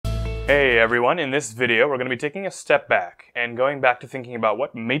Hey everyone, in this video we're going to be taking a step back and going back to thinking about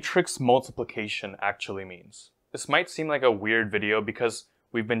what matrix multiplication actually means. This might seem like a weird video because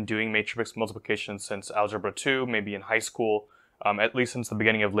we've been doing matrix multiplication since Algebra 2, maybe in high school, at least since the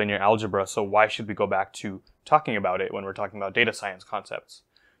beginning of linear algebra, so why should we go back to talking about it when we're talking about data science concepts?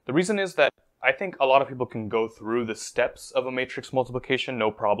 The reason is that I think a lot of people can go through the steps of a matrix multiplication, no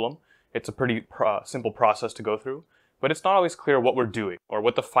problem. It's a pretty simple process to go through. But it's not always clear what we're doing, or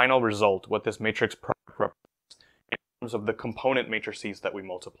what the final result, what this matrix product represents in terms of the component matrices that we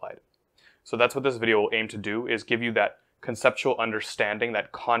multiplied. So that's what this video will aim to do, is give you that conceptual understanding,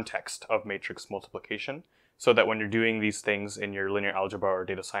 that context of matrix multiplication, so that when you're doing these things in your linear algebra or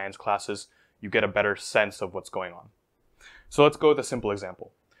data science classes, you get a better sense of what's going on. So let's go with a simple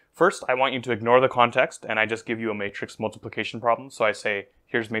example. First, I want you to ignore the context, and I just give you a matrix multiplication problem. So I say,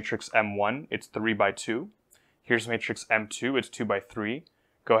 here's matrix M1, it's 3 by 2. Here's matrix M2, it's 2 by 3.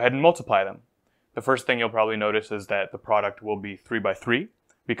 Go ahead and multiply them. The first thing you'll probably notice is that the product will be 3 by 3,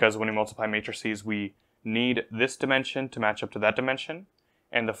 because when we multiply matrices, we need this dimension to match up to that dimension,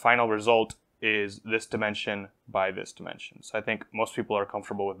 and the final result is this dimension by this dimension. So I think most people are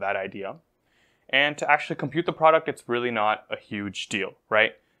comfortable with that idea. And to actually compute the product, it's really not a huge deal,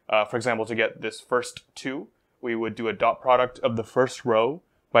 right? For example, to get this first 2, we would do a dot product of the first row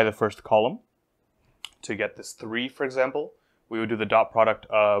by the first column. To get this 3, for example, we would do the dot product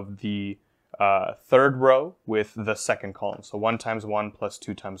of the third row with the second column. So 1 times 1 plus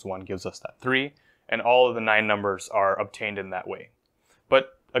 2 times 1 gives us that 3, and all of the 9 numbers are obtained in that way.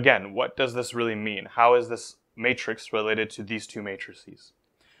 But again, what does this really mean? How is this matrix related to these two matrices?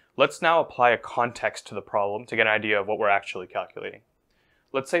 Let's now apply a context to the problem to get an idea of what we're actually calculating.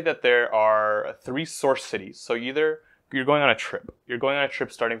 Let's say that there are 3 source cities. So either you're going on a trip. You're going on a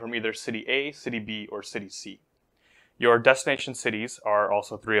trip starting from either city A, city B, or city C. Your destination cities are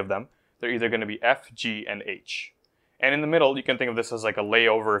also 3 of them. They're either going to be F, G, and H. And in the middle, you can think of this as like a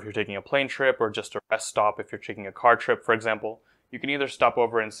layover if you're taking a plane trip, or just a rest stop if you're taking a car trip, for example. You can either stop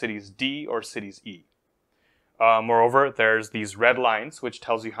over in cities D or cities E. Moreover, there's these red lines, which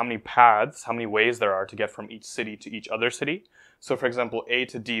tells you how many paths, how many ways there are to get from each city to each other city. So for example, A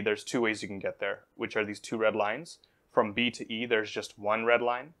to D, there's 2 ways you can get there, which are these 2 red lines. From B to E, there's just 1 red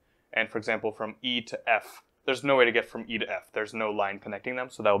line. And for example, from E to F, there's no way to get from E to F. There's no line connecting them,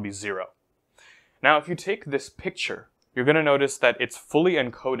 so that will be 0. Now, if you take this picture, you're going to notice that it's fully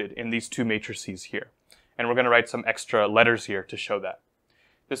encoded in these 2 matrices here. And we're going to write some extra letters here to show that.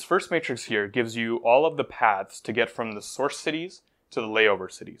 This first matrix here gives you all of the paths to get from the source cities to the layover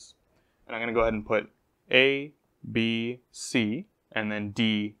cities. And I'm going to go ahead and put A, B, C, and then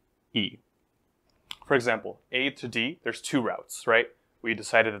D, E. For example, A to D, there's 2 routes, right? We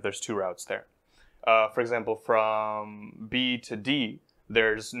decided that there's 2 routes there. For example, from B to D,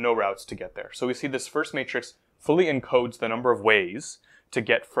 there's no routes to get there. So we see this first matrix fully encodes the number of ways to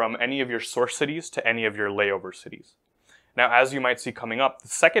get from any of your source cities to any of your layover cities. Now, as you might see coming up, the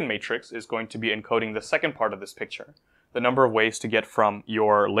second matrix is going to be encoding the second part of this picture, the number of ways to get from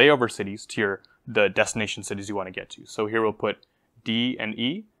your layover cities to the destination cities you want to get to. So here we'll put D and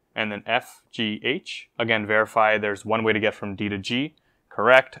E, and then F, G, H. Again, verify there's 1 way to get from D to G.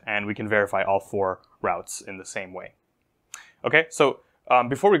 Correct. And we can verify all 4 routes in the same way. Okay, so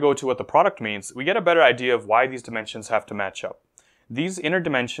before we go to what the product means, we get a better idea of why these dimensions have to match up. These inner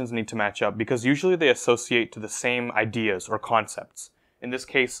dimensions need to match up because usually they associate to the same ideas or concepts. In this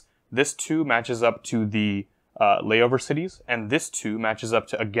case, this 2 matches up to the layover cities, and this 2 matches up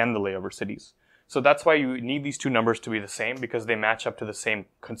to, again, the layover cities. So that's why you need these 2 numbers to be the same, because they match up to the same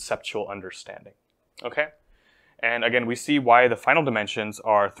conceptual understanding. Okay? And again, we see why the final dimensions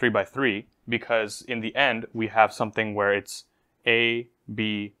are 3 by 3, because in the end, we have something where it's A,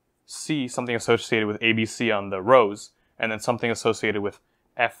 B, C, something associated with A, B, C on the rows, and then something associated with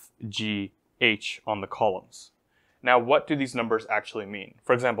F, G, H on the columns. Now, what do these numbers actually mean?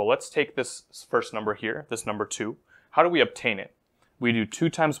 For example, let's take this first number here, this number 2. How do we obtain it? We do 2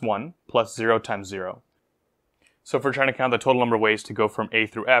 times 1 plus 0 times 0. So if we're trying to count the total number of ways to go from A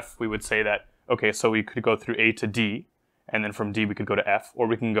through F, we would say that, okay, so we could go through A to D, and then from D we could go to F, or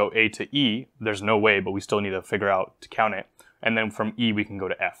we can go A to E. There's no way, but we still need to figure out to count it. And then from E we can go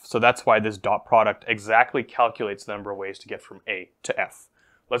to F. So that's why this dot product exactly calculates the number of ways to get from A to F.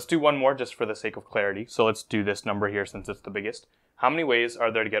 Let's do one more just for the sake of clarity. So let's do this number here since it's the biggest. How many ways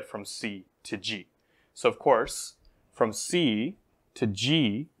are there to get from C to G? So of course, from C to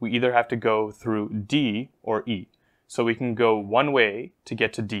G, we either have to go through D or E. So we can go 1 way to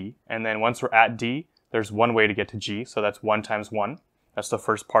get to D, and then once we're at D, there's 1 way to get to G, so that's 1 times 1. That's the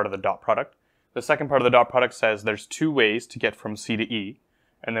first part of the dot product. The second part of the dot product says there's 2 ways to get from C to E,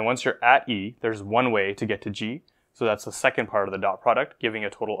 And then once you're at E, there's one way to get to G. So that's the second part of the dot product, giving a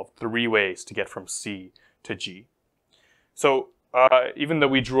total of 3 ways to get from C to G. So even though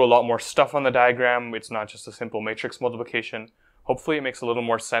we drew a lot more stuff on the diagram, it's not just a simple matrix multiplication. Hopefully it makes a little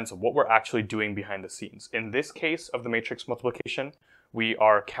more sense of what we're actually doing behind the scenes. In this case of the matrix multiplication, we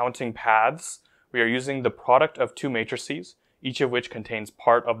are counting paths. We are using the product of two matrices, each of which contains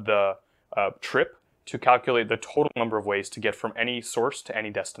part of the trip, to calculate the total number of ways to get from any source to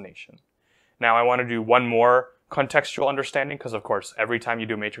any destination. Now I want to do one more contextual understanding because, of course, every time you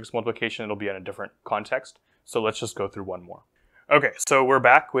do matrix multiplication, it'll be in a different context. So let's just go through one more. Okay, so we're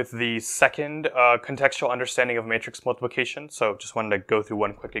back with the second contextual understanding of matrix multiplication. So just wanted to go through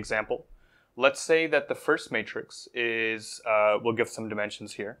one quick example. Let's say that the first matrix is, we'll give some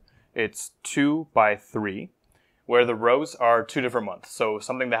dimensions here. It's 2 by 3, where the rows are 2 different months. So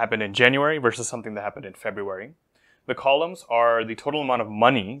something that happened in January versus something that happened in February. The columns are the total amount of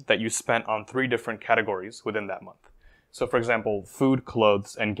money that you spent on 3 different categories within that month. So for example, food,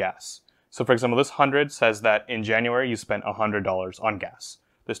 clothes, and gas. So for example, this 100 says that in January you spent $100 on gas.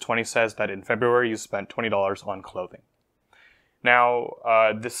 This 20 says that in February you spent $20 on clothing. Now,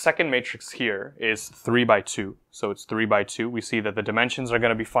 the second matrix here is 3 by 2. So it's 3 by 2. We see that the dimensions are going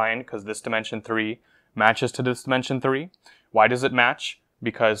to be fine because this dimension 3 matches to this dimension 3. Why does it match?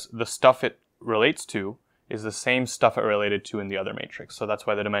 Because the stuff it relates to is the same stuff it related to in the other matrix. So that's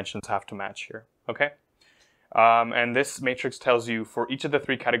why the dimensions have to match here. Okay? And this matrix tells you for each of the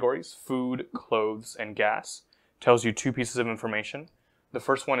 3 categories, food, clothes, and gas, tells you 2 pieces of information. The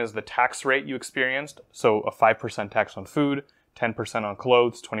first one is the tax rate you experienced. So a 5% tax on food, 10% on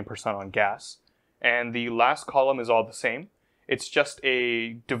clothes, 20% on gas. And the last column is all the same. It's just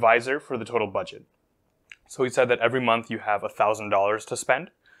a divisor for the total budget. So we said that every month you have $1,000 to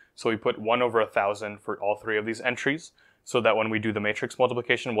spend. So we put 1 over 1,000 for all 3 of these entries so that when we do the matrix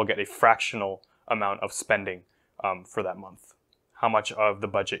multiplication, we'll get a fractional amount of spending for that month. How much of the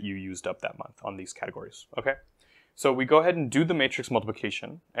budget you used up that month on these categories, okay? So we go ahead and do the matrix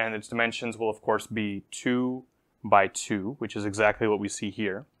multiplication, and its dimensions will of course be 2 by 2, which is exactly what we see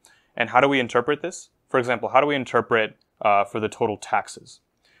here. And how do we interpret this? For example, how do we interpret for the total taxes?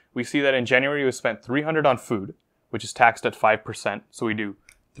 We see that in January we spent $300 on food, which is taxed at 5%, so we do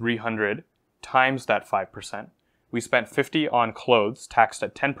 300 times that 5%. We spent 50 on clothes, taxed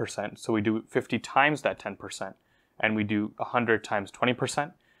at 10%, so we do 50 times that 10%, and we do 100 times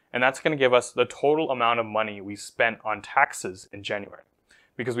 20%, and that's going to give us the total amount of money we spent on taxes in January.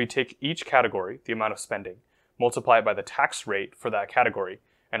 Because we take each category, the amount of spending, multiply it by the tax rate for that category,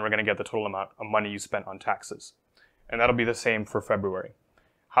 and we're going to get the total amount of money you spent on taxes. And that'll be the same for February.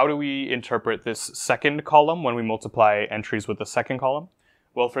 How do we interpret this second column when we multiply entries with the second column?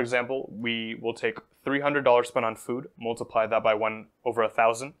 Well, for example, we will take $300 spent on food, multiply that by 1 over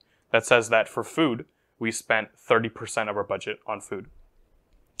 1,000. That says that for food, we spent 30% of our budget on food.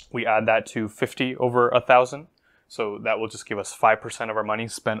 We add that to 50 over 1,000, so that will just give us 5% of our money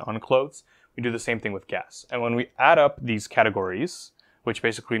spent on clothes. We do the same thing with gas. And when we add up these categories, which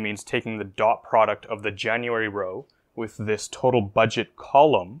basically means taking the dot product of the January row with this total budget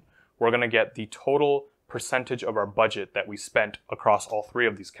column, we're going to get the total percentage of our budget that we spent across all 3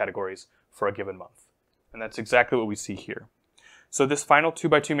 of these categories for a given month. And that's exactly what we see here. So this final 2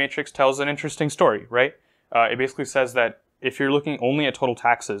 by 2 matrix tells an interesting story, right? It basically says that if you're looking only at total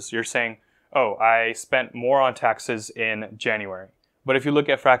taxes, you're saying, oh, I spent more on taxes in January. But if you look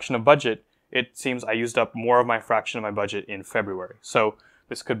at fraction of budget, it seems I used up more of my fraction of my budget in February. So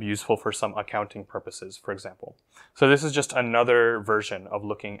this could be useful for some accounting purposes, for example. So this is just another version of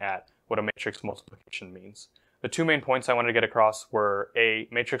looking at what a matrix multiplication means. The 2 main points I wanted to get across were A,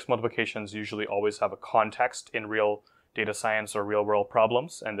 matrix multiplications usually always have a context in real data science or real world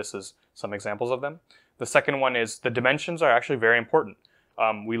problems, and this is some examples of them. The second one is the dimensions are actually very important.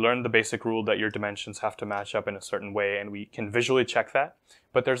 We learned the basic rule that your dimensions have to match up in a certain way, and we can visually check that,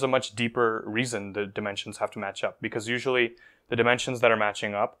 but there's a much deeper reason the dimensions have to match up, because usually the dimensions that are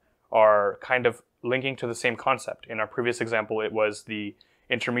matching up are kind of linking to the same concept. In our previous example, it was the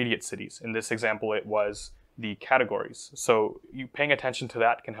intermediate cities. In this example, it was the categories. So you paying attention to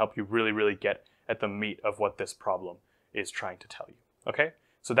that can help you really, really get at the meat of what this problem is trying to tell you. Okay?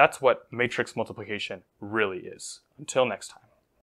 So that's what matrix multiplication really is. Until next time.